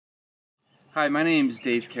Hi, my name is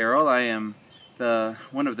Dave Carroll. I am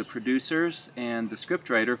one of the producers and the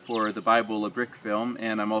scriptwriter for the Bible, a Brickfilm,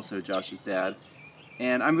 and I'm also Josh's dad.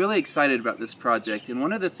 And I'm really excited about this project. And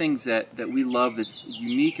one of the things that we love that's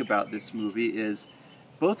unique about this movie is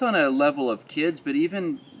both on a level of kids, but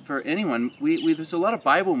even for anyone, there's a lot of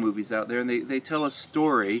Bible movies out there, and they tell a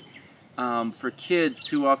story. For kids,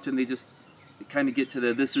 too often they just kind of get to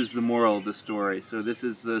this is the moral of the story. So this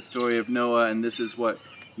is the story of Noah, and this is what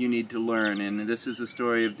you need to learn, and this is the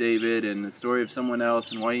story of David and the story of someone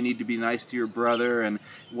else, and why you need to be nice to your brother, and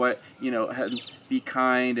what, be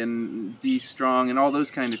kind and be strong and all those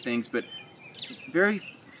kind of things. But very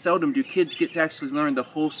seldom do kids get to actually learn the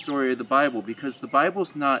whole story of the Bible, because the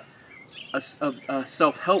Bible's not a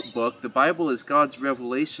self-help book. The Bible is God's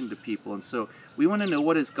revelation to people, and so we want to know,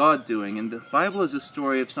 what is God doing? And the Bible is a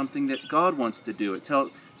story of something that God wants to do. It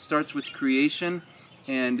starts with creation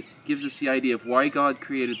and gives us the idea of why God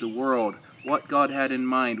created the world, what God had in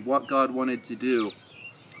mind, what God wanted to do.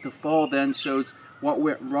 The fall then shows what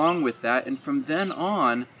went wrong with that, and from then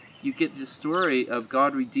on you get the story of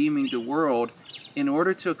God redeeming the world in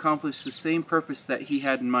order to accomplish the same purpose that He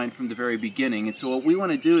had in mind from the very beginning. And so what we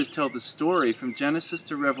want to do is tell the story from Genesis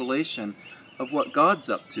to Revelation of what God's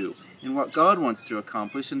up to and what God wants to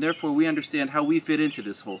accomplish, and therefore we understand how we fit into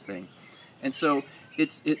this whole thing. And so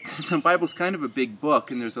the Bible's kind of a big book,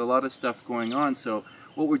 and there's a lot of stuff going on. So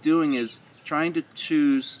what we're doing is trying to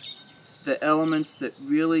choose the elements that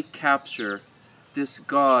really capture this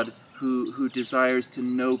God who desires to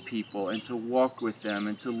know people and to walk with them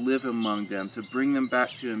and to live among them, to bring them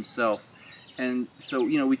back to Himself. And so,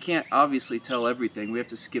 we can't obviously tell everything. We have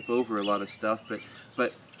to skip over a lot of stuff, but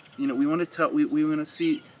we want to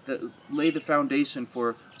see that, lay the foundation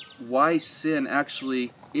for why sin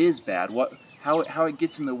actually is bad, how it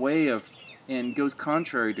gets in the way of and goes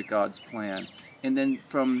contrary to God's plan. And then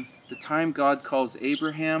from the time God calls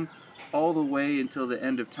Abraham all the way until the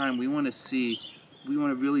end of time, we want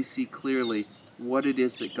to really see clearly what it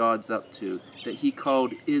is that God's up to, that He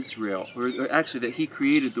called Israel, or actually that He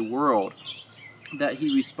created the world, that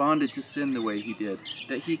He responded to sin the way He did,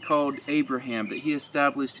 that He called Abraham, that He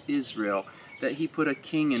established Israel, that He put a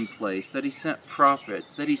king in place, that He sent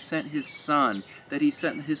prophets, that He sent His Son, that He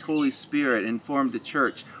sent His Holy Spirit and formed the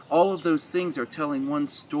church. All of those things are telling one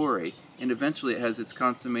story, and eventually it has its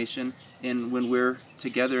consummation when we're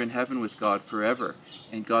together in heaven with God forever,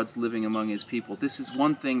 and God's living among His people. This is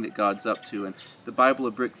one thing that God's up to, and the Bible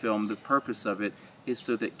of Brickfilm, the purpose of it is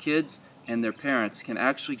so that kids and their parents can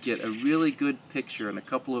actually get a really good picture in a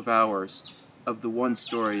couple of hours of the one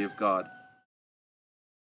story of God.